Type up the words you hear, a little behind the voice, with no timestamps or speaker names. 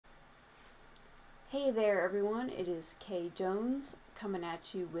Hey there everyone, it is Kay Jones coming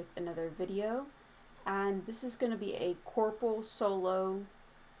at you with another video, and this is going to be a Corporeal solo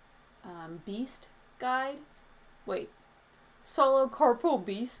beast guide. Solo Corporeal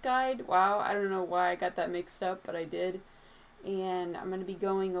beast guide. Wow, I don't know why I got that mixed up, but I did. And I'm going to be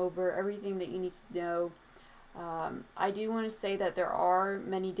going over everything that you need to know. I do want to say that there are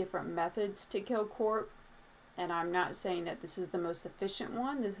many different methods to kill Corp. And I'm not saying that this is the most efficient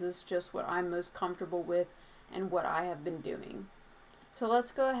one. This is just what I'm most comfortable with and what I have been doing. So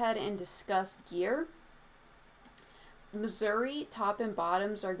let's go ahead and discuss gear. Missouri top and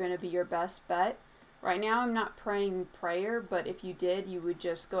bottoms are going to be your best bet. Right now I'm not praying prayer, but if you did, you would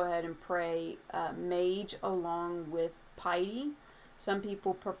just go ahead and pray mage along with piety. Some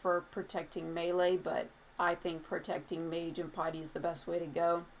people prefer protecting melee, but I think protecting mage and piety is the best way to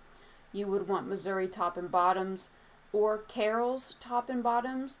go. You would want Missouri top and bottoms or Carol's top and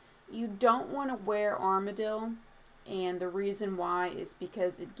bottoms. You don't want to wear Armadillo, and the reason why is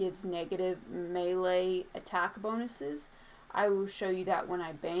because it gives negative melee attack bonuses. I will show you that when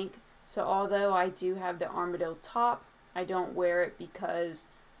I bank. So although I do have the Armadillo top, I don't wear it because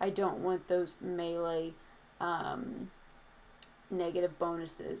I don't want those melee negative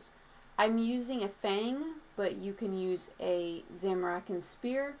bonuses. I'm using a Fang, but you can use a Zamorakan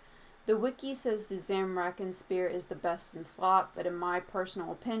Spear. The wiki says the Zamorakan Spear is the best in slot, but in my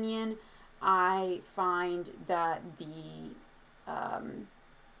personal opinion, I find that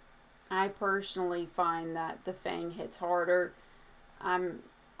I personally find that the Fang hits harder.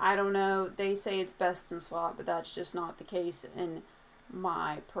 I don't know, they say it's best in slot, but that's just not the case in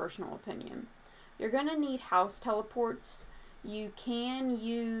my personal opinion. You're going to need house teleports. You can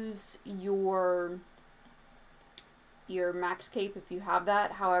use your max cape if you have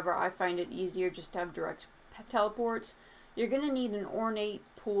that. However, I find it easier just to have direct teleports. You're going to need an ornate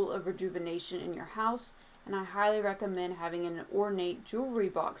pool of rejuvenation in your house, and I highly recommend having an ornate jewelry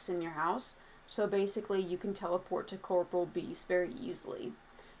box in your house, so basically you can teleport to Corporeal beasts very easily.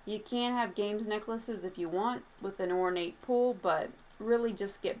 You can have games necklaces if you want with an ornate pool, but really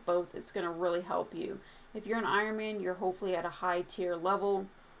just get both. It's going to really help you. If you're an Ironman, you're hopefully at a high tier level,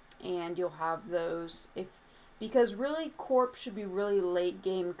 and you'll have those. Because really, Corp should be really late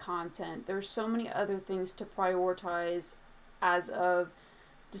game content. There's so many other things to prioritize as of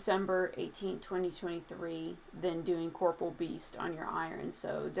December 18, 2023 than doing Corporeal Beast on your Iron.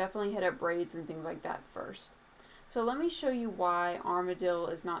 So definitely hit up braids and things like that first. So let me show you why Armadillo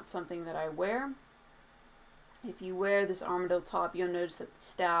is not something that I wear. If you wear this Armadillo top, you'll notice that the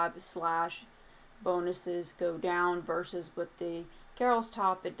stab slash bonuses go down versus with the Carol's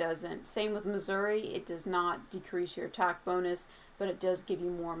top, it doesn't. Same with Missouri, it does not decrease your attack bonus, but it does give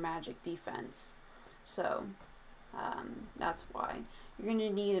you more magic defense. So that's why. You're going to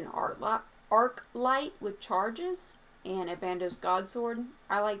need an arc light with charges and a Bandos Godsword.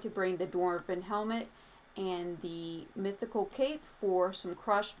 I like to bring the Dwarven helmet and the mythical cape for some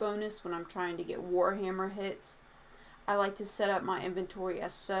crush bonus when I'm trying to get Warhammer hits. I like to set up my inventory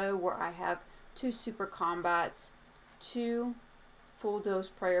as so, where I have 2 super combats, 2 full dose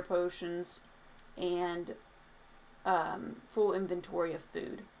prayer potions, and full inventory of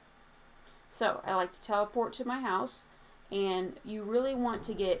food. So I like to teleport to my house, and you really want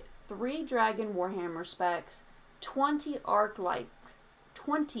to get 3 Dragon Warhammer specs, 20 arc light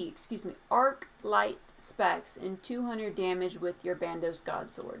specs, and 200 damage with your Bandos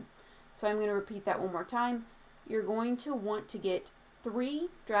Godsword. So I'm going to repeat that one more time. You're going to want to get 3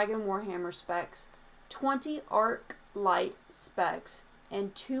 Dragon Warhammer specs, 20 arc light specs,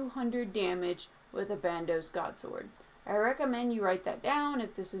 and 200 damage with a Bandos Godsword. I recommend you write that down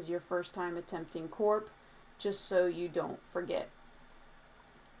if this is your first time attempting Corp, just so you don't forget.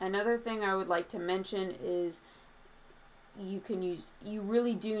 Another thing I would like to mention is you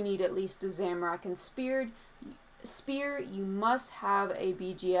really do need at least a Zamorakan Spear. You must have a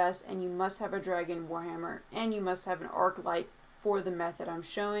BGS, and you must have a Dragon Warhammer, and you must have an arc light for the method I'm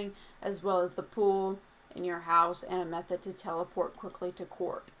showing, as well as the pool in your house and a method to teleport quickly to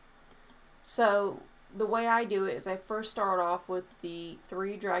Corp. So the way I do it is I first start off with the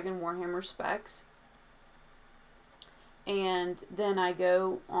 3 Dragon Warhammer specs, and then I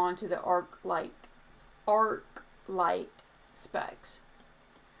go on to the arc light specs.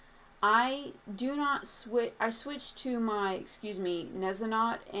 I do not switch. I switch to my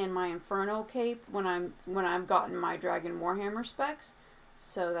Nezanon and my Infernal cape when I've gotten my Dragon Warhammer specs.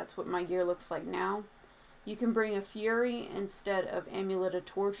 So that's what my gear looks like now. You can bring a Fury instead of Amulet of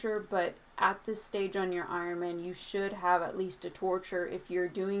Torture, but at this stage on your Ironman, you should have at least a Torture if you're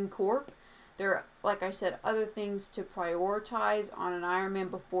doing Corp. There are, like I said, other things to prioritize on an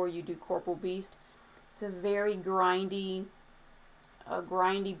Ironman before you do Corporeal Beast. It's a very grindy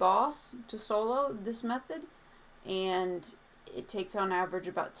boss to solo this method, and it takes on average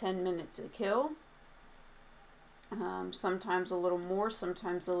about 10 minutes to kill. Sometimes a little more,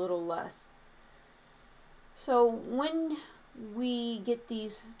 sometimes a little less. So when we get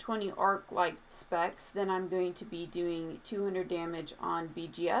these 20 arc light specs, then I'm going to be doing 200 damage on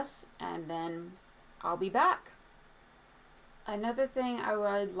BGS, and then I'll be back. Another thing I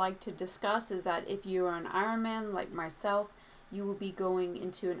would like to discuss is that if you are an Ironman like myself, you will be going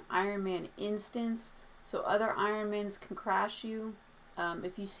into an Ironman instance, so other Ironmans can crash you.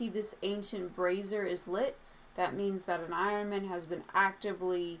 If you see this ancient brazier is lit, that means that an Ironman has been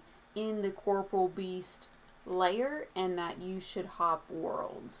actively in the Corporeal Beast layer, and that you should hop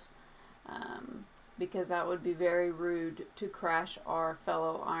worlds, because that would be very rude to crash our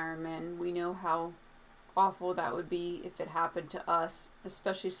fellow Ironmen. We know how awful that would be if it happened to us,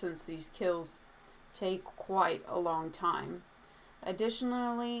 especially since these kills take quite a long time.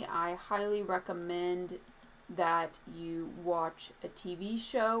 Additionally, I highly recommend that you watch a TV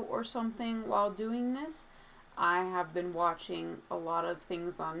show or something while doing this. I have been watching a lot of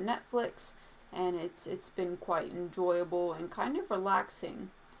things on Netflix, and it's been quite enjoyable and kind of relaxing.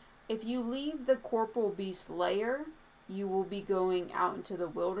 If you leave the Corporeal Beast layer, you will be going out into the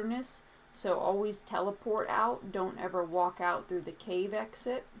wilderness, so always teleport out. Don't ever walk out through the cave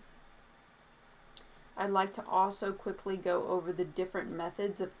exit. I'd like to also quickly go over the different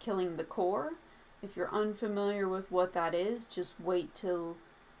methods of killing the core. If you're unfamiliar with what that is, just wait till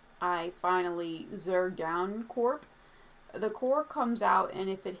I finally zerg down Corp. The core comes out, and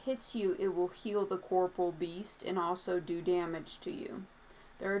if it hits you, it will heal the Corporeal Beast and also do damage to you.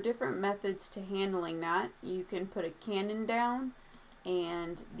 There are different methods to handling that. You can put a cannon down,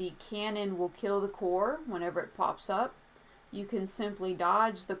 and the cannon will kill the core whenever it pops up. You can simply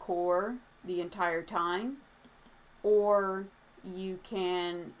dodge the core the entire time, or you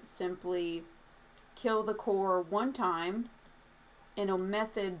can simply kill the core one time in a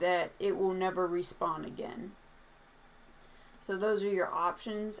method that it will never respawn again. So those are your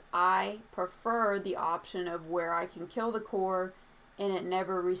options. I prefer the option of where I can kill the core and it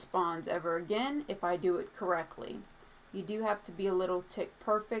never respawns ever again if I do it correctly. You do have to be a little tick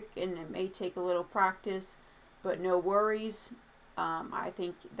perfect, and it may take a little practice, but no worries. I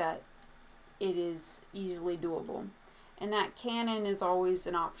think that it is easily doable. And that cannon is always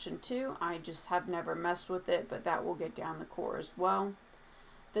an option too. I just have never messed with it, but that will get down the core as well.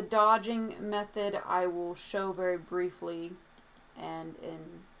 The dodging method I will show very briefly and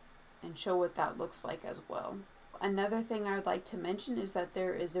show what that looks like as well. Another thing I would like to mention is that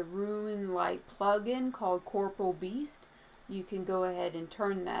there is a Rune Light plugin called Corporeal Beast. You can go ahead and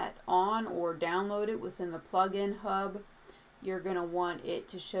turn that on or download it within the plugin hub. You're going to want it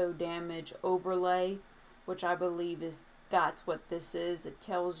to show damage overlay, which I believe that's what this is. It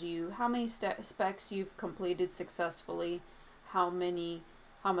tells you how many specs you've completed successfully, how much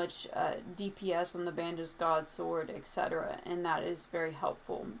DPS on the Bandos God Sword, etc. And that is very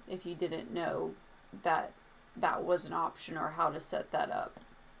helpful if you didn't know that that was an option or how to set that up.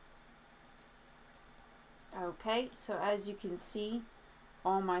 Okay, so as you can see,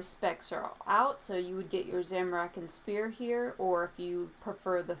 all my specs are out. So you would get your Zamrak and Spear here, or if you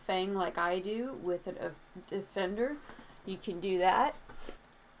prefer the Fang like I do with a Defender, you can do that.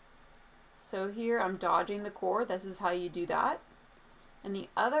 So here I'm dodging the core. This is how you do that. And the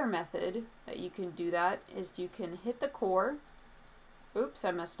other method that you can do that is you can hit the core. Oops,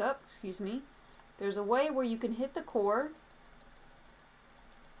 I messed up, excuse me. There's a way where you can hit the core.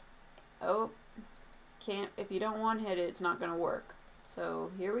 Oh, can't, if you don't want to hit it, it's not going to work.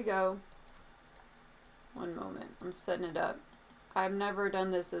 So here we go. One moment, I'm setting it up. I've never done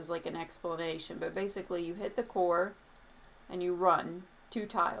this as like an explanation, but basically you hit the core and you run 2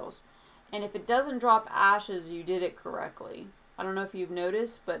 tiles. And if it doesn't drop ashes, you did it correctly. I don't know if you've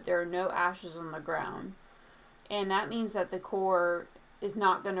noticed, but there are no ashes on the ground. And that means that the core is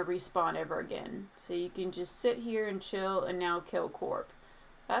not going to respawn ever again. So you can just sit here and chill and now kill Corp.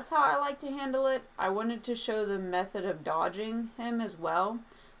 That's how I like to handle it. I wanted to show the method of dodging him as well,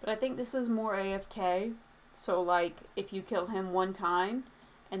 but I think this is more AFK. So like if you kill him one time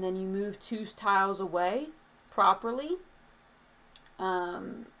and then you move 2 tiles away properly,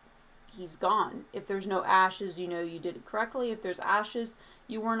 he's gone. If there's no ashes, you know you did it correctly. If there's ashes,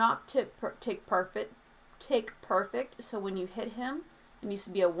 you were not tick perfect. So when you hit him, it needs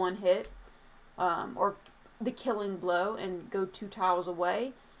to be a 1 hit or the killing blow and go 2 tiles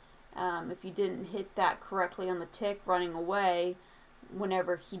away. If you didn't hit that correctly on the tick running away,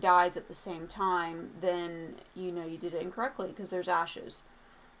 whenever he dies at the same time, then you know you did it incorrectly because there's ashes.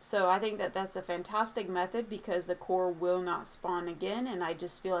 So I think that that's a fantastic method because the core will not spawn again, and I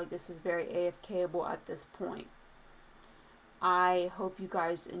just feel like this is very AFKable at this point. I hope you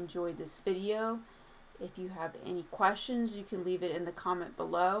guys enjoyed this video. If you have any questions, you can leave it in the comment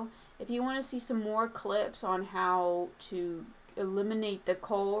below. If you want to see some more clips on how to eliminate the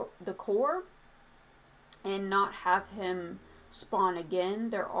core and not have him spawn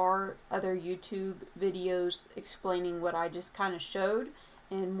again, there are other YouTube videos explaining what I just kind of showed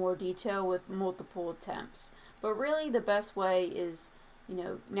in more detail with multiple attempts. But really the best way is, you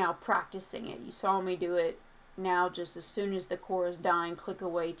know, now practicing it. You saw me do it. Now just as soon as the core is dying, click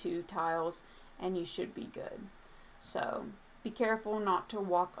away 2 tiles and you should be good. So be careful not to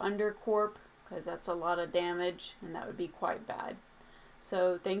walk under Corp, because that's a lot of damage and that would be quite bad.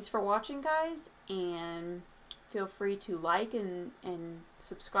 So thanks for watching, guys, and feel free to like and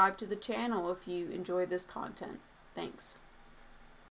subscribe to the channel if you enjoy this content. Thanks.